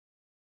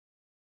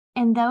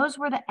 And those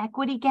where the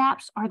equity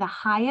gaps are the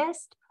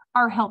highest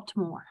are helped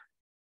more.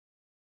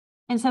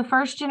 And so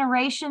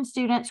first-generation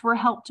students were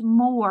helped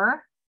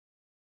more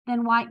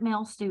than white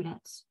male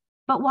students,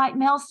 but white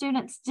male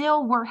students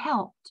still were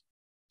helped.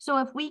 So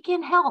if we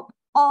can help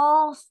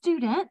all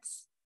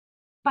students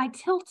by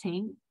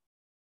tilting,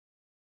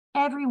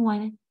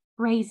 everyone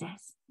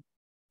raises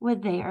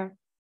with their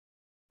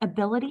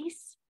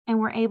abilities, and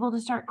we're able to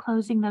start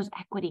closing those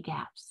equity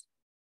gaps.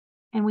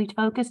 And we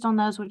focused on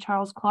those with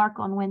Charles Clark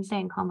on Wednesday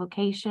in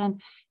convocation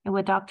and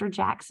with Dr.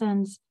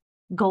 Jackson's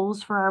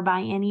goals for our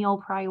biennial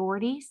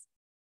priorities.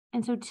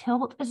 And so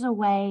TILT is a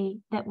way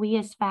that we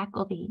as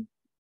faculty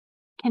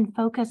can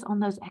focus on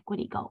those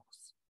equity goals.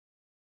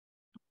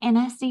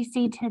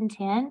 NSCC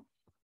 1010,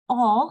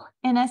 all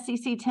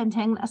NSCC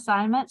 1010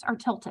 assignments are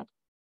tilted.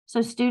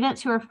 So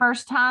students who are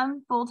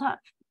first-time,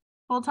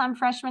 full-time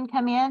freshmen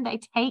come in, they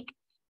take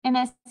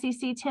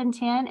NSCC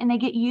 1010 and they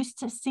get used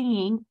to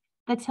seeing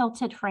the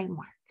tilted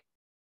framework.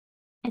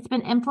 It's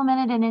been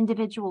implemented in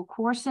individual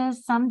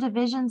courses. Some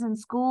divisions and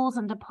schools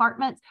and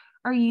departments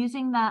are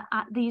using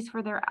these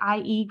for their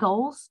IE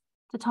goals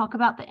to talk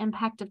about the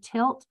impact of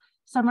TILT.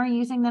 Some are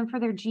using them for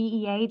their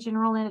GEA,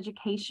 General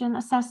Education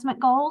Assessment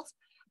goals,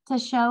 to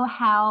show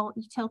how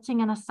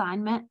tilting an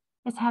assignment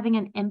is having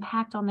an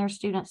impact on their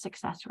student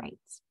success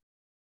rates.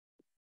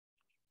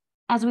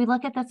 As we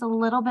look at this a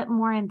little bit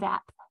more in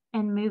depth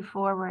and move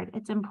forward,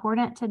 it's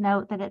important to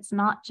note that it's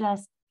not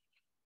just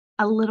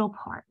a little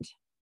part.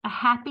 A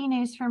happy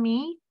news for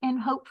me, and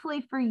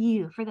hopefully for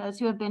you, for those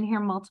who have been here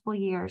multiple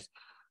years,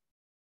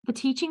 the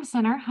Teaching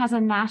Center has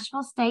a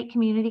Nashville State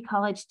Community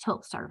College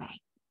TILT survey.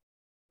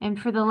 And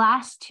for the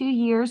last 2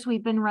 years,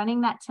 we've been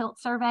running that TILT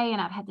survey,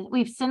 and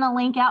we've sent a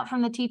link out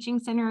from the Teaching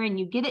Center, and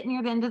you get it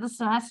near the end of the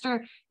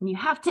semester, and you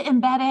have to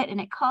embed it,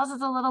 and it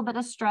causes a little bit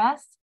of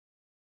stress.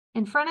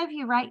 In front of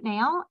you right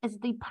now is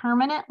the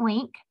permanent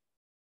link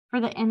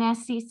for the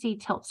NSCC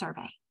TILT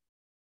survey.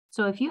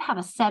 So if you have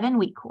a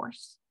 7-week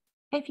course,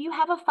 if you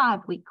have a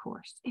 5-week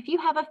course, if you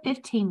have a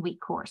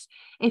 15-week course,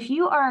 if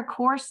you are a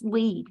course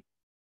lead,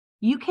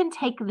 you can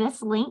take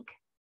this link,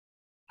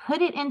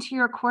 put it into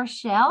your course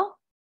shell,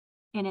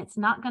 and it's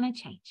not going to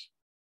change.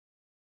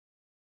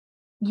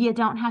 You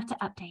don't have to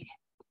update it.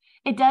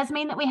 It does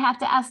mean that we have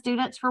to ask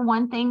students for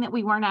one thing that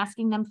we weren't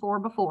asking them for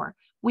before.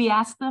 We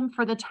ask them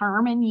for the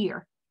term and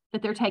year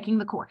that they're taking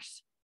the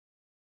course.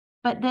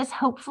 But this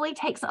hopefully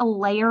takes a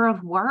layer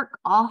of work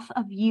off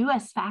of you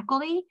as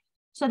faculty,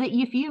 so that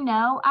if you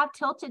know I've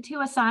tilted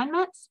 2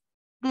 assignments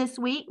this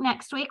week,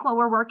 next week, while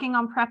we're working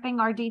on prepping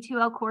our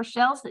D2L course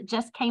shells that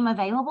just came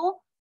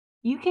available,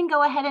 you can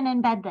go ahead and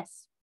embed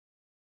this.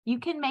 You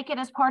can make it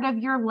as part of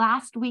your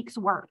last week's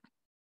work.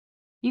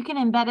 You can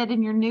embed it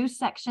in your news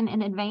section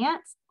in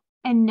advance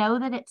and know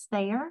that it's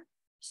there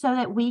so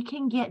that we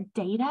can get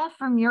data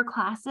from your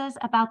classes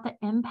about the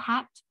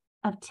impact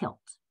of TILT.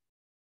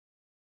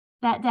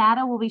 That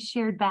data will be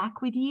shared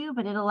back with you,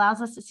 but it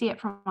allows us to see it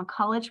from a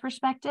college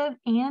perspective,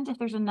 and if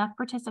there's enough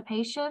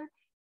participation,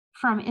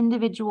 from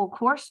individual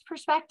course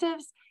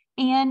perspectives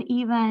and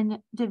even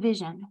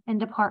division and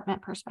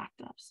department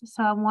perspectives.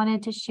 So I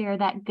wanted to share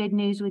that good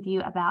news with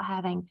you about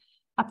having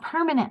a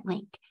permanent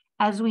link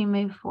as we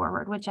move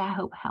forward, which I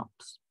hope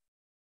helps.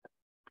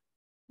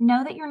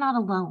 Know that you're not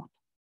alone.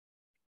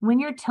 When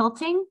you're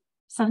tilting,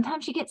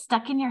 sometimes you get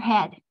stuck in your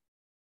head.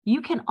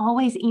 You can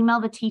always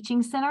email the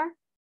Teaching Center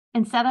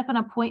and set up an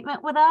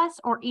appointment with us,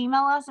 or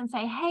email us and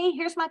say, hey,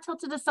 here's my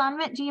tilted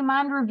assignment. Do you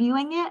mind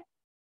reviewing it?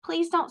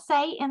 Please don't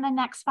say in the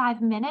next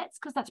 5 minutes,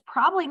 because that's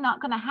probably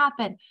not going to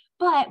happen,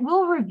 but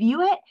we'll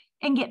review it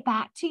and get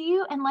back to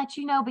you and let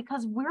you know,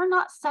 because we're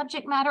not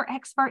subject matter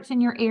experts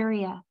in your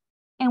area,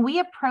 and we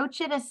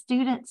approach it as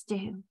students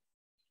do.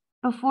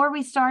 Before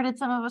we started,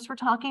 some of us were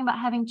talking about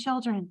having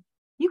children.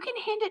 You can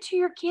hand it to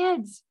your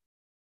kids,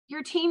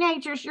 your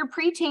teenagers, your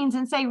preteens,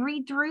 and say,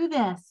 read through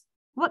this.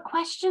 What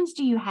questions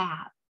do you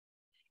have?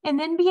 And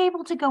then be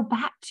able to go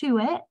back to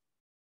it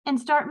and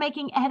start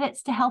making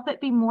edits to help it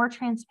be more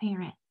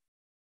transparent.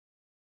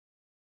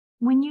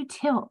 When you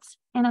tilt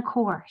in a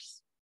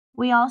course,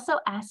 we also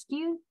ask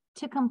you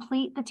to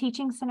complete the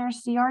Teaching Center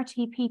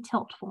CRTP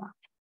tilt form.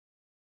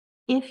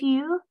 If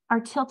you are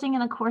tilting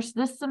in a course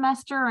this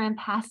semester or in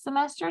past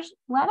semesters,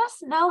 let us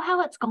know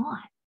how it's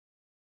gone.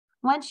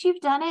 Once you've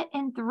done it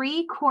in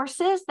 3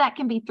 courses, that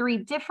can be 3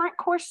 different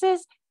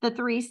courses, the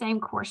 3 same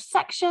course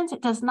sections.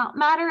 It does not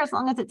matter as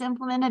long as it's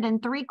implemented in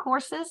 3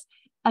 courses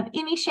of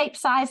any shape,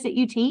 size that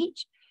you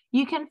teach.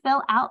 You can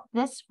fill out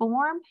this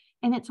form,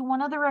 and it's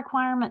one of the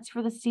requirements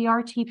for the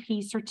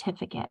CRTP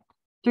certificate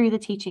through the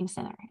Teaching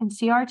Center. And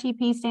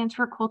CRTP stands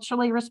for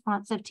Culturally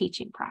Responsive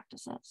Teaching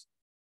Practices.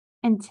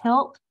 And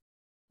TILT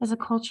is a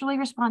culturally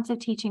responsive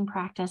teaching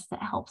practice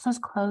that helps us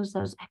close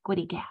those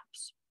equity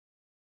gaps.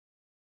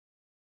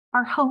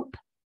 Our hope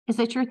is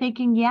that you're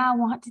thinking, yeah, I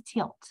want to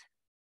tilt.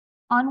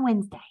 On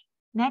Wednesday,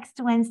 next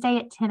Wednesday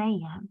at 10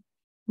 a.m.,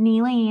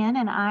 Neely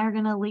and I are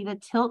going to lead a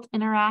Tilt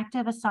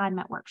Interactive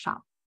Assignment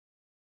Workshop.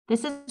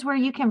 This is where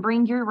you can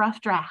bring your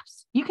rough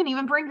drafts. You can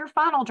even bring your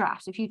final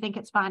drafts if you think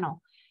it's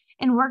final.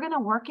 And we're going to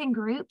work in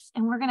groups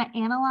and we're going to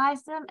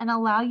analyze them and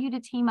allow you to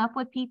team up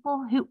with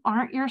people who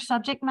aren't your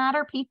subject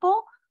matter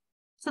people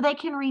so they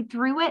can read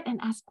through it and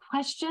ask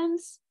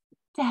questions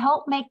to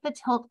help make the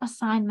Tilt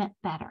assignment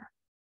better.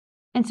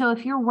 And so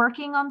if you're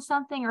working on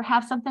something or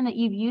have something that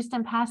you've used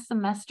in past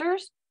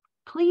semesters,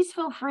 please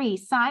feel free,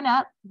 sign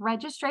up.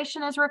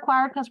 Registration is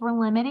required because we're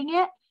limiting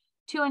it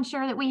to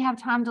ensure that we have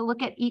time to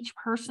look at each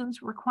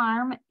person's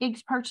requirement,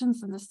 each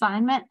person's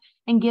assignment,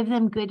 and give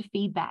them good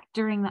feedback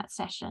during that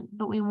session.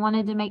 But we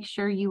wanted to make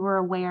sure you were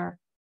aware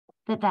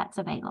that that's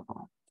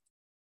available.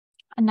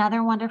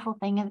 Another wonderful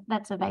thing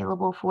that's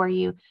available for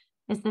you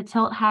is the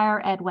Tilt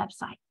Higher Ed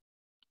website.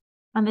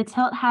 On the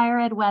Tilt Higher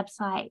Ed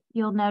website,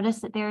 you'll notice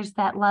that there's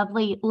that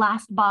lovely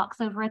last box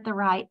over at the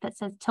right that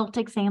says Tilt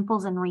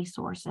Examples and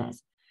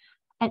Resources.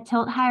 At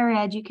Tilt Higher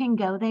Ed, you can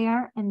go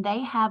there and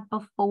they have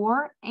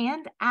before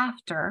and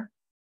after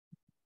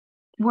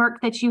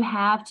work that you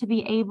have to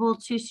be able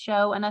to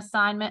show an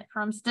assignment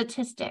from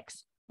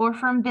statistics or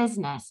from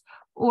business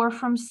or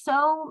from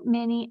so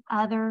many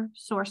other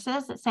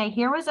sources that say,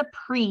 here was a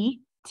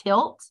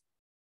pre-tilt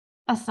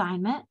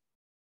assignment.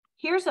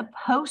 Here's a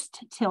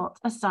post-tilt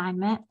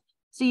assignment.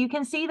 So you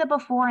can see the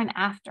before and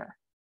after.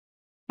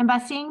 And by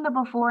seeing the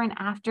before and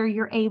after,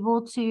 you're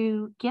able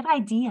to get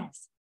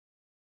ideas,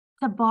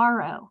 to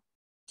borrow,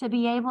 to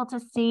be able to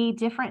see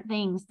different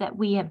things that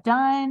we have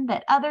done,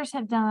 that others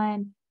have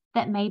done,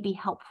 that may be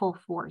helpful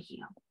for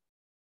you.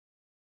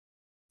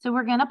 So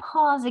we're going to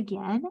pause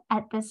again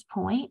at this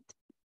point,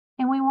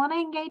 and we want to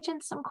engage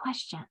in some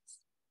questions.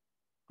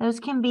 Those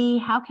can be,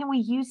 how can we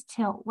use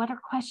Tilt? What are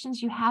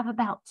questions you have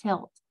about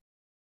Tilt?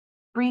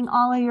 Bring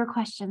all of your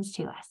questions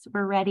to us.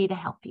 We're ready to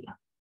help you.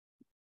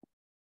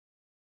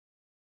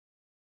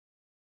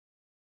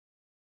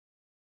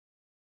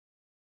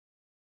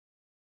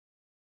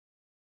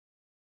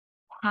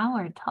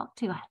 Howard, talk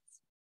to us.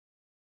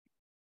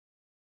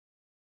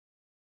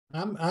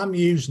 I'm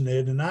using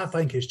it, and I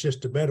think it's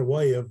just a better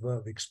way of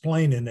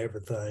explaining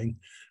everything,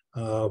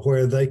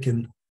 where they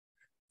can,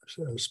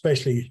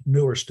 especially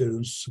newer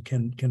students,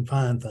 can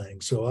find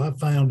things. So I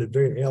found it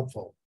very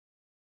helpful.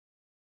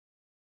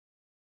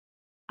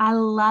 I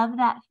love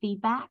that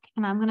feedback,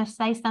 and I'm going to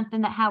say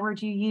something that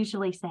Howard, you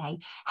usually say.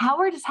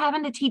 Howard is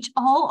having to teach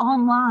all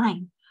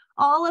online.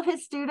 All of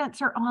his students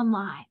are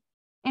online.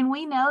 And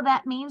we know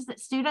that means that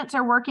students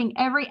are working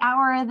every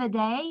hour of the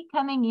day,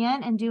 coming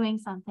in and doing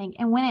something.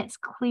 And when it's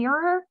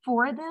clearer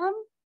for them,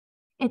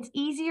 it's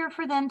easier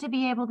for them to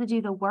be able to do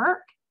the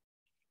work.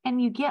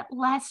 And you get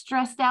less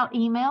stressed out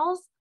emails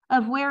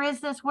of where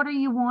is this? What are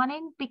you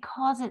wanting?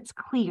 Because it's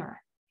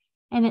clear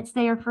and it's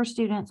there for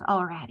students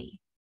already.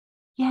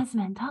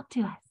 Yasmin, talk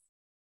to us.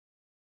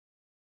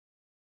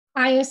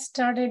 I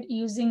started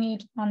using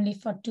it only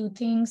for two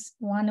things.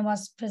 One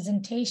was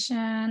presentation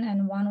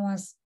and one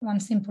was one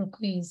simple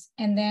quiz.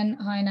 And then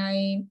when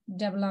I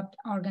developed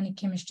Organic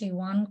Chemistry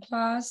 1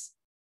 class,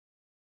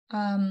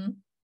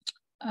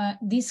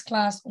 this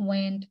class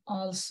went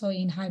also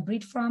in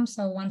hybrid form.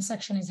 So one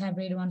section is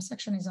hybrid, one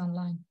section is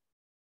online.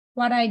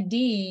 What I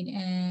did,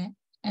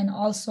 and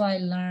also I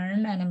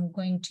learned and I'm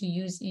going to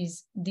use,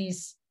 is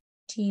this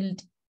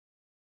TILT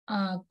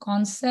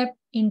concept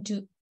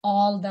into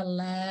all the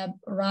lab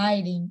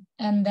writing,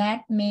 and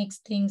that makes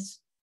things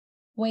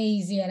way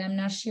easier. I'm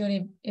not sure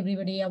if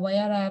everybody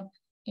aware of,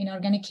 in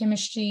organic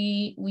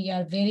chemistry, we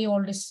are very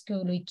old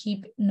school. We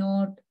keep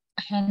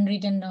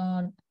handwritten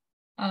note,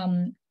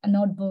 a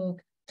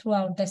notebook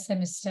throughout the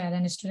semester,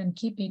 and a student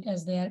keep it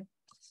as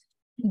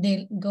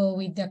they go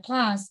with the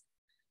class.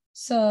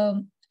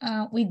 So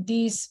with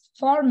this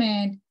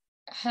format,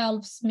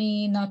 helps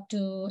me not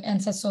to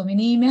answer so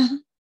many emails,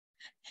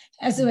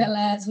 as well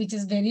as, which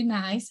is very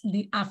nice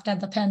after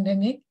the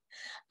pandemic,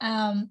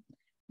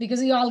 because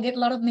we all get a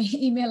lot of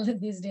emails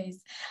these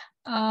days.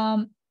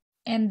 And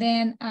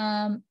then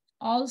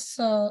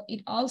also,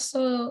 it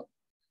also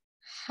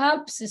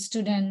helps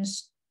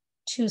students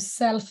to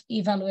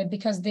self-evaluate,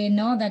 because they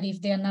know that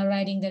if they are not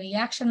writing the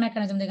reaction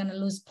mechanism, they're going to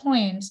lose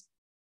points.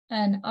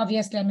 And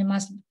obviously,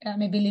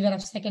 I'm a believer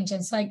of second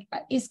chance. So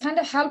it's kind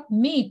of helped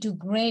me to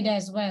grade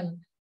as well.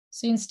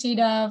 So instead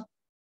of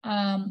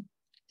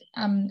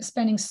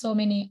spending so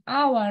many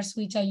hours,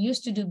 which I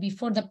used to do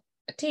before the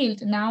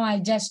TILT, now I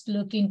just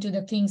look into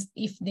the things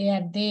if they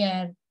are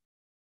there,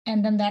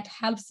 and then that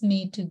helps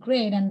me to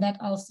grade, and that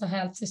also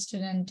helps the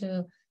student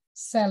to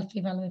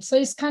self-evaluate. So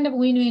it's kind of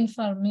win-win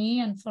for me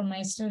and for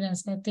my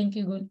students. I think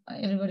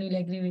everybody will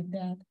agree with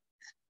that.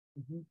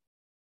 Mm-hmm.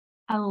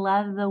 I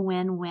love the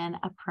win-win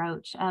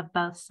approach of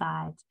both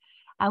sides.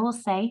 I will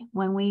say,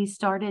 when we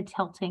started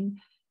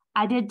tilting,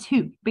 I did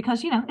two,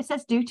 because, it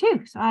says do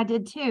two. So I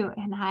did two,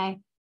 and I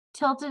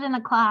tilted in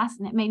a class,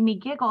 and it made me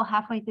giggle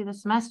halfway through the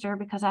semester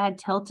because I had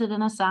tilted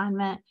an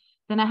assignment.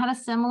 Then I had a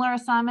similar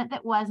assignment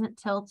that wasn't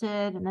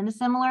tilted, and then a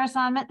similar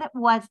assignment that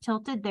was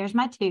tilted. There's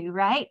my 2,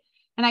 right?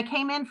 And I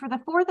came in for the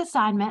 4th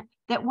assignment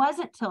that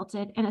wasn't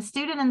tilted, and a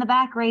student in the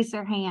back raised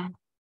their hand.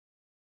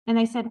 And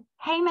they said,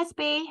 "Hey, Miss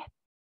B,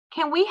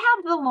 can we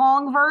have the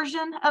long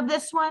version of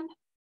this one?"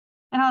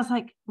 And I was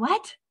like,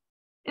 "What?"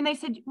 And they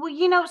said, "Well,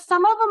 you know,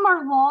 some of them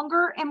are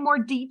longer and more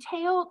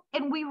detailed,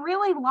 and we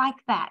really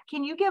like that.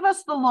 Can you give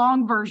us the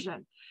long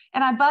version?"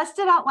 And I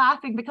busted out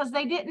laughing because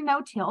they didn't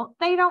know TILT.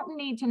 They don't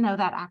need to know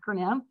that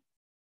acronym,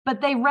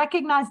 but they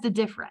recognized the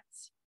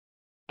difference.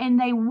 And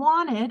they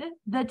wanted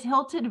the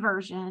tilted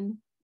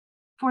version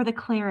for the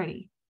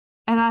clarity.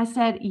 And I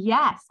said,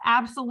 "Yes,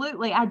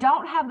 absolutely. I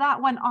don't have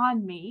that one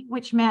on me,"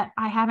 which meant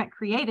I haven't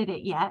created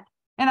it yet.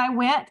 And I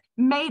went,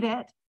 made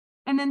it,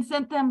 and then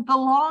sent them the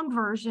long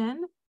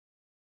version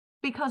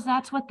because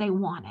that's what they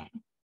wanted.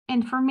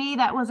 And for me,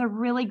 that was a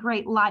really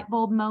great light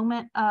bulb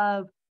moment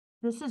of,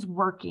 this is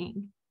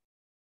working.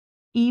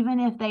 Even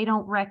if they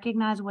don't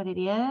recognize what it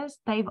is,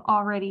 they've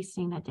already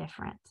seen a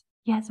difference.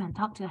 Yasmin,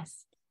 talk to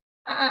us.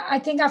 I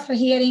think after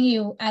hearing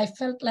you, I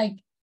felt like,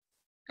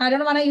 I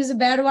don't want to use a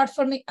bad word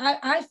for me.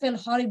 I feel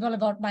horrible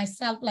about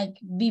myself. Like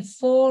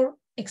before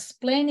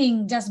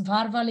explaining, just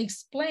verbally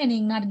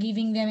explaining, not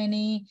giving them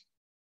any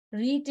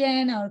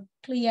written or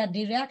clear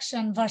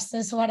direction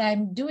versus what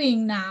I'm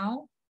doing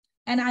now.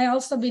 And I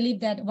also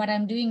believe that what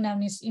I'm doing now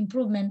is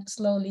improvement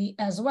slowly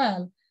as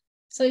well.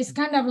 So it's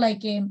kind of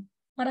like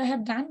what I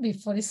have done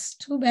before is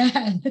too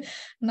bad.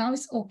 Now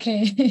it's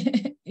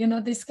okay. You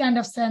know, this kind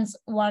of sense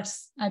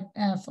works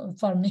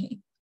for me.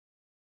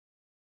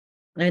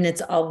 And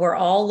it's all, we're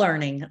all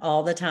learning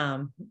all the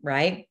time,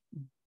 right?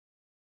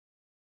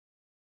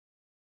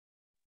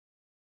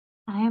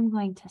 I am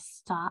going to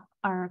stop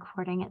our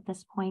recording at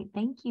this point.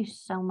 Thank you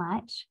so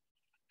much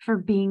for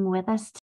being with us